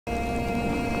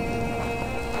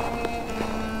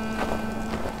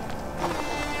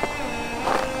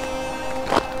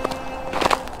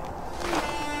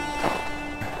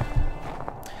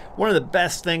One of the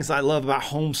best things I love about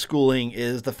homeschooling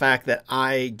is the fact that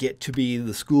I get to be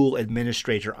the school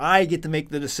administrator. I get to make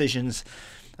the decisions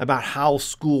about how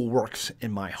school works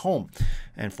in my home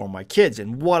and for my kids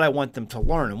and what I want them to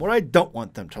learn and what I don't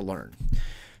want them to learn.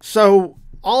 So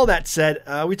all that said,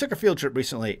 we took a field trip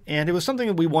recently, and it was something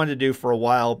that we wanted to do for a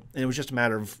while, and it was just a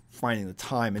matter of finding the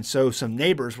time. And so some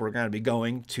neighbors were going to be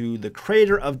going to the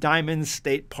Crater of Diamonds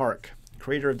State Park.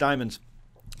 Crater of Diamonds.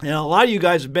 And a lot of you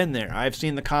guys have been there. I've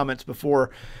seen the comments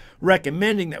before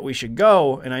recommending that we should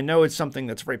go, and I know it's something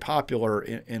that's very popular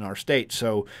in our state.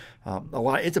 So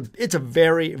it's a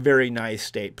very, very nice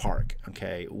state park.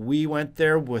 Okay, we went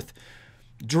there with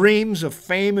dreams of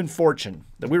fame and fortune,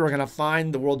 that we were going to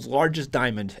find the world's largest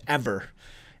diamond ever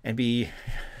and be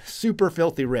super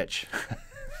filthy rich.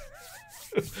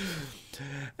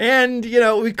 And,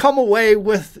 we come away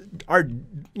with our,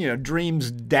 dreams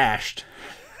dashed.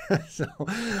 So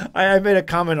I made a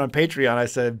comment on Patreon. I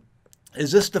said,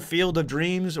 is this the field of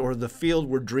dreams or the field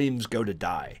where dreams go to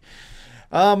die?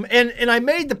 And I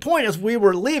made the point as we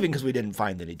were leaving, because we didn't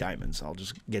find any diamonds. I'll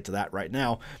just get to that right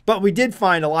now. But we did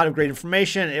find a lot of great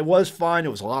information. It was fun.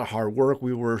 It was a lot of hard work.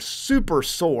 We were super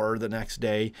sore the next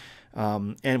day.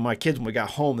 And my kids, when we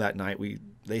got home that night,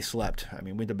 they slept. I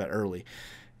mean, we went to bed early.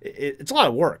 It's a lot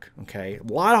of work, okay?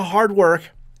 A lot of hard work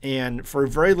and for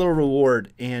very little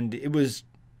reward. And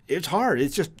it's hard.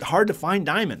 It's just hard to find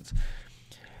diamonds.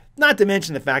 Not to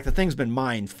mention the fact that things have been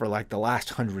mined for like the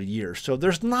last 100 years. So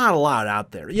there's not a lot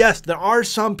out there. Yes, there are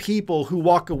some people who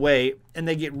walk away and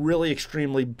they get really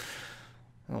extremely,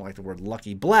 I don't like the word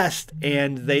lucky, blessed,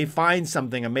 and they find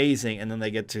something amazing and then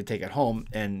they get to take it home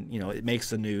and, it makes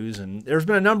the news. And there's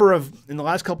been a number in the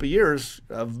last couple of years,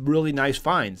 of really nice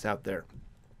finds out there,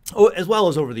 as well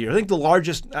as over the years. I think the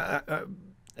largest,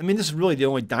 this is really the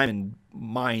only diamond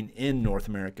mine in North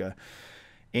America.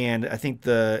 And I think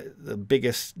the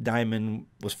biggest diamond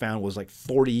was found was like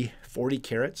 40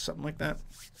 carats, something like that.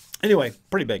 Anyway,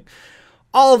 pretty big.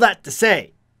 All of that to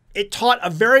say, it taught a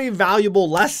very valuable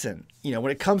lesson,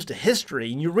 when it comes to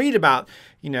history. And you read about,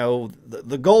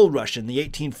 the gold rush in the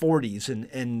 1840s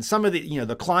and some of the,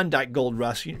 the Klondike gold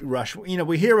rush.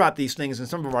 We hear about these things in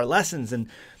some of our lessons.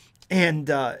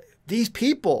 And these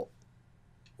people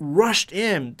rushed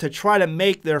in to try to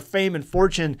make their fame and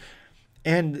fortune,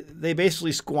 and they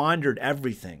basically squandered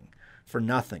everything for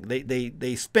nothing.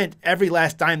 They spent every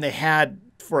last dime they had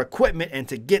for equipment and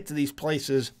to get to these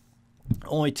places,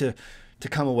 only to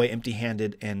come away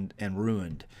empty-handed and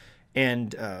ruined.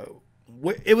 And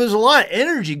it was a lot of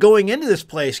energy going into this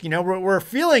place. We're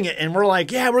feeling it, and we're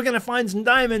like, yeah, we're going to find some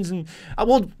diamonds, and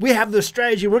we have this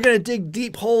strategy. We're going to dig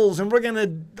deep holes, and we're going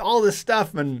to all this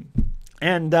stuff.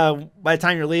 And by the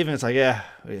time you're leaving, it's like, yeah,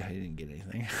 I didn't get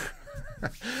anything.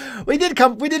 We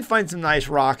did find some nice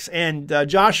rocks, and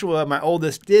Joshua, my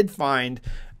oldest, did find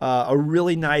a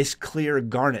really nice clear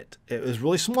garnet. It was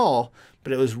really small,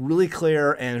 but it was really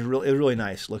clear, and it was really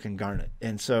nice looking garnet.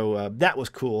 And so that was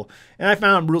cool. And I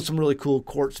found some really cool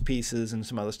quartz pieces and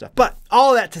some other stuff. But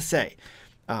all that to say,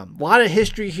 a lot of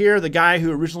history here. The guy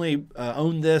who originally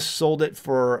owned this sold it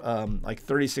for like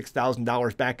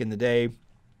 $36,000 back in the day.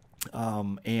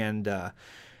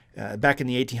 Back in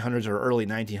the 1800s or early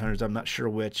 1900s, I'm not sure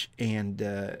which. And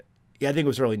I think it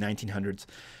was early 1900s.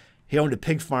 He owned a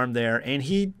pig farm there, and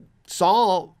he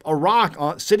saw a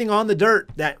rock sitting on the dirt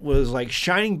that was like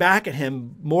shining back at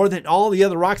him more than all the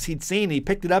other rocks he'd seen. He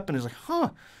picked it up and was like,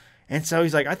 huh. And so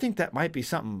he's like, I think that might be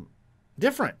something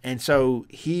different. And so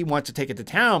he wants to take it to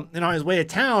town. And on his way to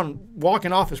town,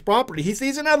 walking off his property, he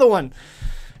sees another one.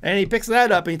 And he picks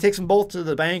that up and he takes them both to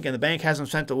the bank, and the bank has them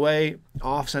sent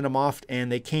them off,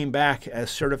 and they came back as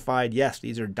certified, yes,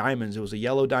 these are diamonds. It was a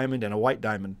yellow diamond and a white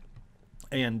diamond.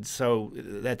 And so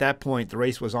at that point, the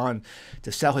race was on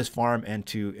to sell his farm and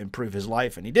to improve his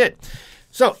life, and he did.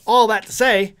 So all that to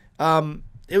say,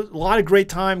 it was a lot of great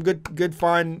time, good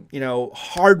fun,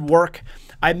 hard work.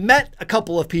 I met a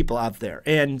couple of people out there,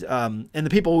 and the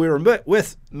people we were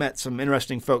with met some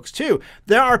interesting folks too.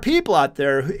 There are people out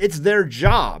there who it's their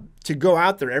job to go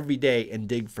out there every day and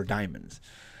dig for diamonds,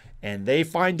 and they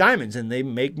find diamonds and they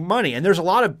make money. And there's a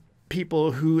lot of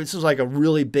people who this is like a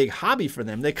really big hobby for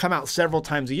them. They come out several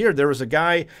times a year. There was a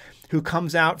guy who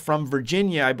comes out from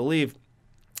Virginia, I believe,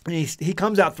 and he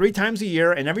comes out 3 times a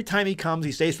year, and every time he comes,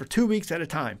 he stays for 2 weeks at a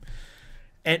time.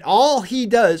 And all he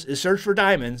does is search for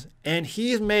diamonds, and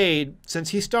he's made, since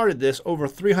he started this, over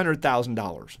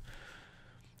 $300,000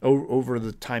 over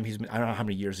the time he's been, I don't know how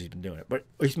many years he's been doing it, but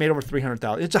he's made over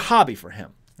 $300,000. It's a hobby for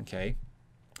him, okay?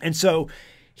 And so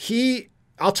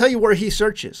I'll tell you where he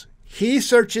searches. He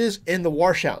searches in the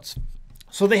washouts.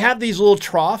 So they have these little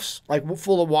troughs, like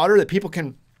full of water that people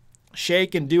can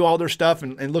shake and do all their stuff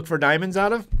and look for diamonds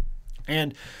out of.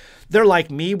 And they're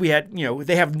like me. We had,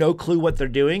 they have no clue what they're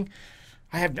doing.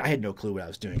 I had no clue what I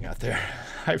was doing out there.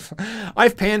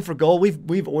 I've panned for gold.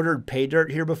 We've ordered pay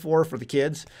dirt here before for the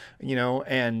kids,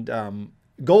 and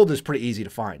gold is pretty easy to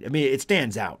find. I mean, it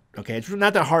stands out. Okay, it's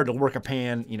not that hard to work a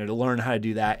pan, to learn how to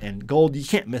do that. And gold, you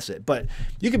can't miss it. But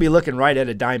you could be looking right at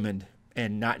a diamond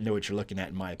and not know what you're looking at,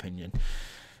 in my opinion.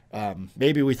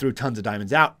 Maybe we threw tons of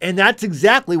diamonds out, and that's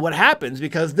exactly what happens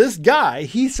because this guy,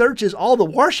 he searches all the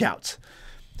washouts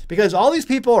because all these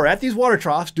people are at these water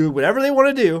troughs doing whatever they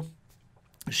want to do,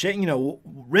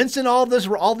 rinsing all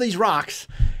these rocks,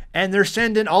 and they're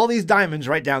sending all these diamonds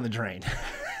right down the drain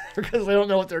because they don't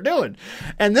know what they're doing.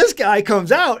 And this guy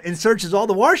comes out and searches all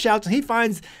the washouts, and he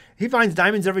finds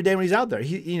diamonds every day when he's out there.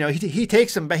 He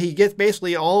takes them, he gets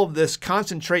basically all of this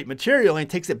concentrate material and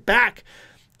takes it back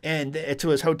and to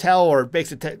his hotel or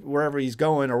makes it wherever he's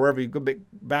going or wherever he go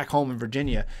back home in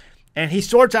Virginia. And he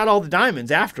sorts out all the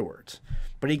diamonds afterwards.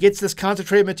 But he gets this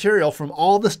concentrated material from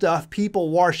all the stuff people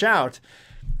wash out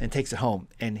and takes it home.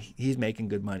 And he's making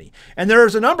good money. And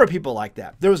there's a number of people like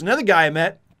that. There was another guy I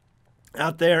met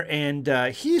out there, and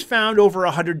he's found over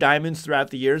 100 diamonds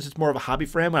throughout the years. It's more of a hobby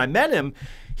for him. When I met him,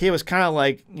 he was kind of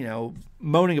like,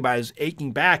 moaning about his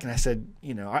aching back. And I said,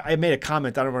 I made a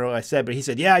comment. I don't remember what I said, but he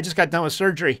said, yeah, I just got done with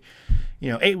surgery,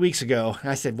 8 weeks ago.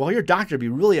 And I said, well, your doctor would be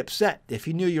really upset if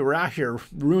he knew you were out here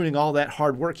ruining all that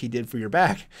hard work he did for your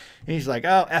back. And he's like,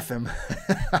 oh, F him.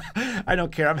 I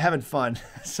don't care. I'm having fun.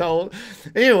 So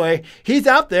anyway, he's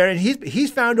out there and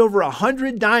he's found over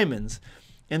 100 diamonds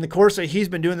in the course that he's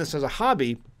been doing this as a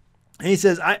hobby. And he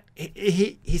says,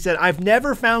 he said, I've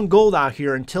never found gold out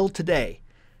here until today.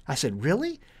 I said,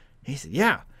 really? And he said,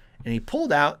 yeah. And he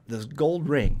pulled out this gold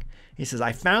ring. He says,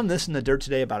 I found this in the dirt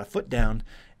today about a foot down,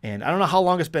 and I don't know how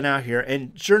long it's been out here.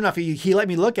 And sure enough, he let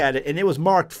me look at it, and it was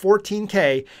marked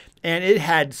 14K, and it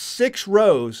had 6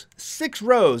 rows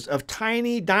of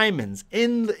tiny diamonds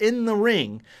in the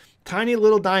ring, tiny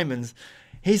little diamonds.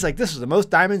 He's like, this is the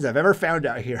most diamonds I've ever found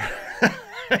out here.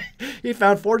 He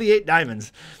found 48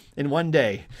 diamonds in one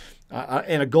day.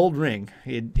 And a gold ring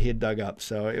he had dug up.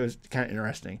 So it was kind of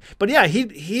interesting. But yeah,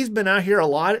 he's been out here a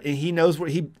lot, and he knows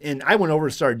where and I went over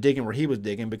to start digging where he was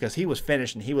digging because he was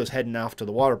finished and he was heading off to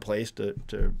the water place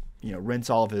to rinse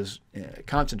all of his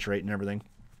concentrate and everything.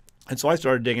 And so I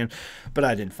started digging, but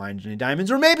I didn't find any diamonds.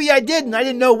 Or maybe I did, and I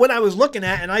didn't know what I was looking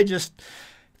at, and I just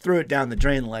threw it down the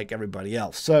drain like everybody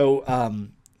else. So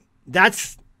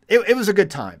it was a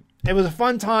good time. It was a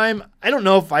fun time. I don't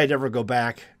know if I'd ever go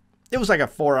back. It was like a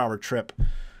 4-hour trip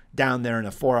down there and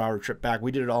a 4-hour trip back. We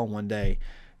did it all in one day,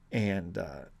 and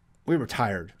we were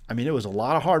tired. I mean, it was a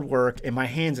lot of hard work, and my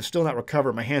hands have still not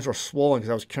recovered. My hands were swollen because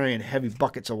I was carrying heavy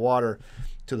buckets of water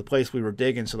to the place we were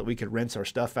digging so that we could rinse our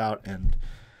stuff out. And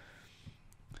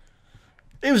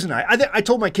it was nice. I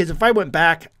told my kids if I went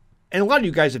back, and a lot of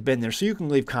you guys have been there, so you can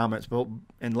leave comments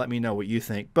and let me know what you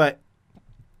think. But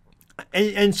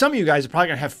and some of you guys are probably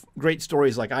going to have great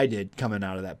stories like I did coming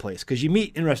out of that place because you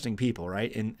meet interesting people,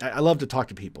 right? And I love to talk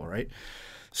to people, right?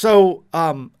 So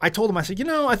I told them, I said,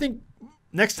 I think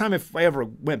next time if I ever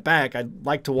went back, I'd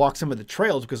like to walk some of the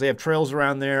trails because they have trails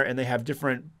around there and they have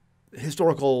different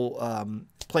historical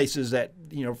places that,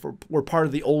 were part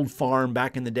of the old farm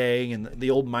back in the day and the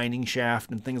old mining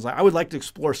shaft and things like that. I would like to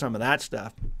explore some of that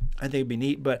stuff. I think it'd be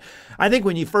neat. But I think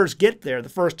when you first get there the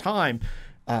first time,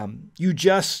 you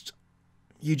just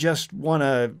want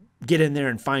to get in there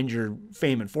and find your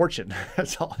fame and fortune.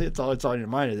 It's on your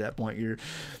mind at that point.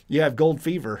 You have gold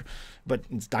fever, but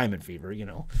it's diamond fever,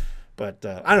 But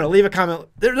I don't know. Leave a comment.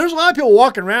 There's a lot of people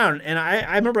walking around, and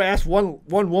I remember I asked one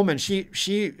woman.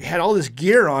 She had all this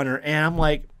gear on her, and I'm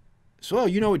like, so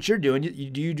you know what you're doing? Do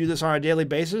you do this on a daily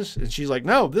basis? And she's like,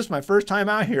 no, this is my first time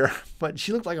out here. But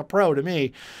she looked like a pro to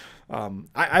me.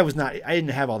 I didn't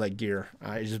have all that gear.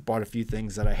 I just bought a few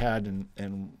things that I had,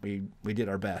 and we did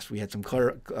our best. We had some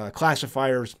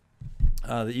classifiers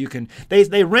that you can.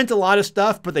 They rent a lot of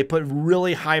stuff, but they put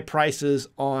really high prices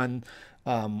on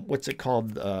what's it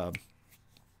called?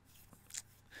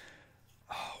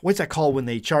 What's that called when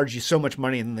they charge you so much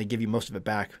money and then they give you most of it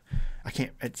back?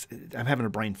 I'm having a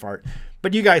brain fart,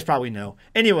 but you guys probably know.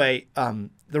 Anyway,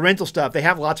 the rental stuff, they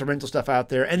have lots of rental stuff out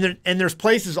there, and there's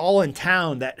places all in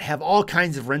town that have all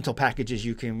kinds of rental packages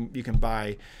you can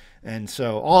buy. And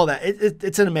so all that,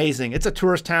 it's a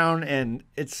tourist town, and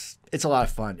it's a lot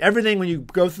of fun. Everything when you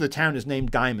go through the town is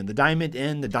named Diamond. The Diamond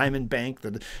Inn, the Diamond Bank,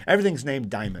 everything's named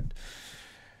Diamond.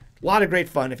 A lot of great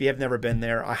fun if you have never been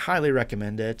there. I highly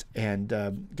recommend it,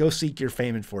 and go seek your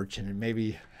fame and fortune, and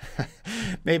maybe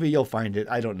you'll find it.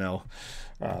 I don't know,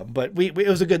 but it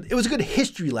was a good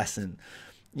history lesson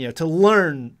to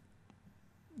learn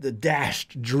the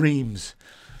dashed dreams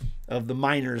of the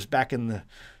miners back in the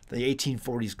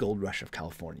 1840s gold rush of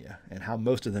California, and how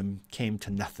most of them came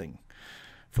to nothing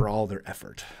for all their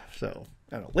effort. So,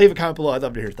 I don't know. Leave a comment below. I'd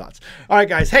love to hear your thoughts. All right,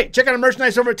 guys. Hey, check out our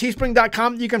merchandise over at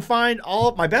teespring.com. You can find all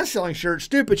of my best-selling shirts,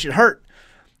 Stupid Should Hurt.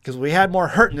 Because if we had more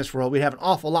hurt in this world, we'd have an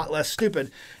awful lot less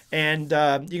stupid. And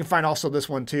you can find also this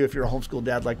one, too. If you're a homeschool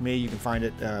dad like me, you can find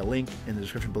it, link in the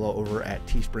description below over at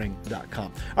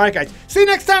teespring.com. All right, guys. See you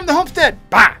next time in the Homestead.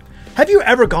 Bye. Have you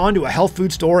ever gone to a health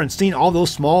food store and seen all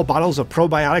those small bottles of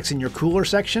probiotics in your cooler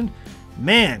section?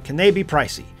 Man, can they be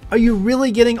pricey. Are you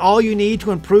really getting all you need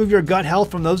to improve your gut health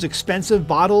from those expensive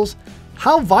bottles?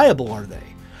 How viable are they?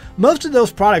 Most of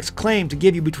those products claim to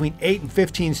give you between 8 and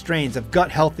 15 strains of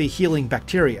gut-healthy healing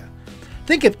bacteria.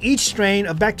 Think of each strain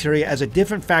of bacteria as a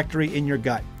different factory in your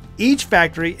gut. Each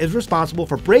factory is responsible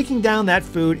for breaking down that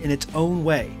food in its own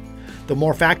way. The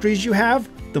more factories you have,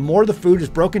 the more the food is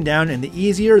broken down and the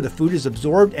easier the food is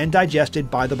absorbed and digested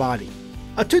by the body.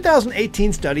 A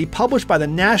 2018 study published by the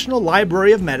National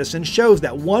Library of Medicine shows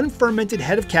that one fermented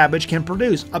head of cabbage can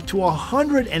produce up to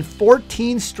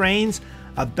 114 strains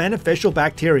of beneficial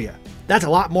bacteria. That's a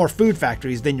lot more food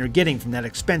factories than you're getting from that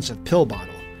expensive pill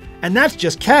bottle. And that's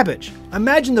just cabbage.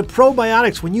 Imagine the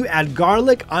probiotics when you add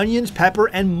garlic, onions, pepper,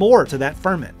 and more to that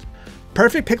ferment.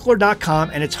 PerfectPickler.com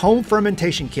and its home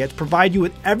fermentation kits provide you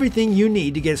with everything you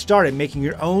need to get started making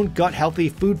your own gut-healthy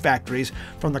food factories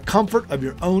from the comfort of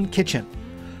your own kitchen.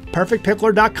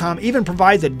 PerfectPickler.com even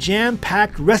provides a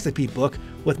jam-packed recipe book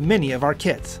with many of our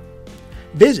kits.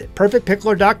 Visit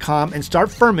PerfectPickler.com and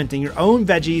start fermenting your own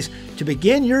veggies to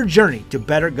begin your journey to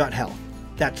better gut health.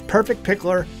 That's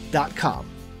PerfectPickler.com.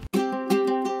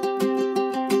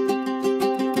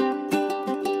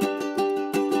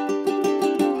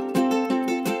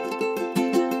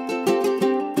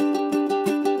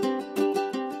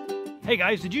 Hey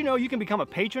guys, did you know you can become a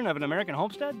patron of an American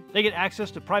Homestead? They get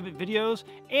access to private videos,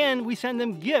 and we send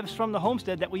them gifts from the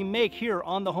homestead that we make here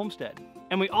on the homestead.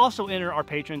 And we also enter our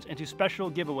patrons into special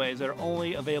giveaways that are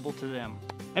only available to them.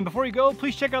 And before you go,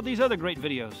 please check out these other great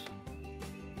videos.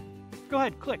 Go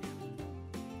ahead, click.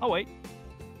 I'll wait.